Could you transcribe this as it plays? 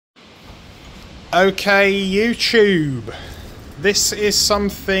Okay, YouTube. This is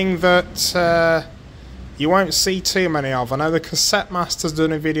something that you won't see too many of. I know the Cassette Master's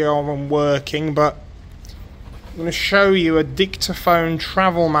done a video on them working, but I'm going to show you a Dictaphone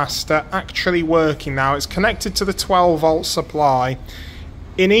Travel Master actually working now. It's connected to the 12-volt supply.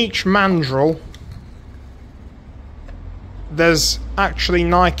 In each mandrel, there's actually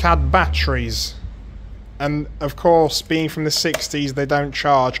NiCad batteries. And of course, being from the 60s, they don't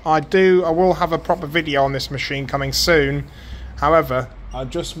charge. I will have a proper video on this machine coming soon. However, I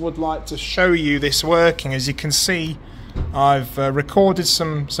just would like to show you this working. As you can see, I've recorded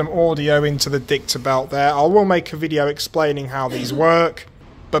some audio into the Dictabelt there. I will make a video explaining how these work.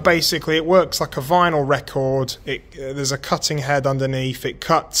 But basically, it works like a vinyl record. There's a cutting head underneath. It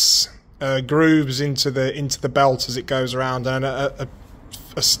cuts grooves into the belt as it goes around, and a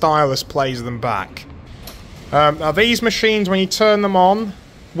stylus plays them back. Now these machines, when you turn them on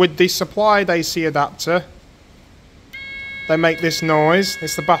with the supplied AC adapter, they make this noise.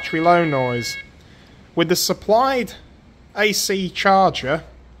 It's the battery low noise. With the supplied AC charger,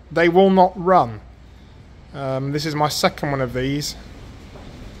 they will not run. This is my second one of these.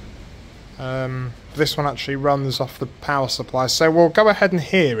 This one actually runs off the power supply, so we'll go ahead and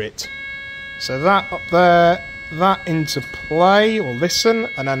hear it. So that up there, that into play, or listen,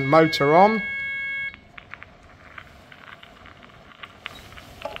 and then motor on.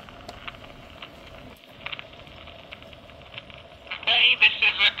 This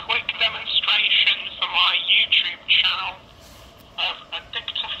is a quick demonstration for my YouTube channel of a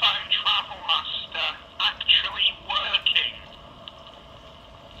Dictaphone Travel Master actually working.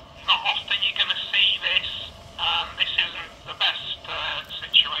 Not often you're going to see this. This isn't the best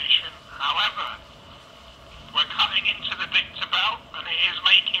situation. However, we're cutting into the Dictabelt and it is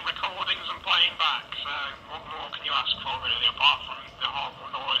making recordings and playing back. So what more can you ask for really, apart from the horrible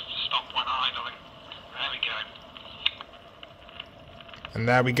noise to stop when idling? There we go. And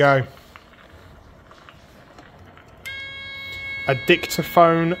there we go. A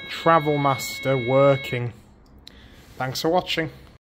Dictaphone Travel Master working. Thanks for watching.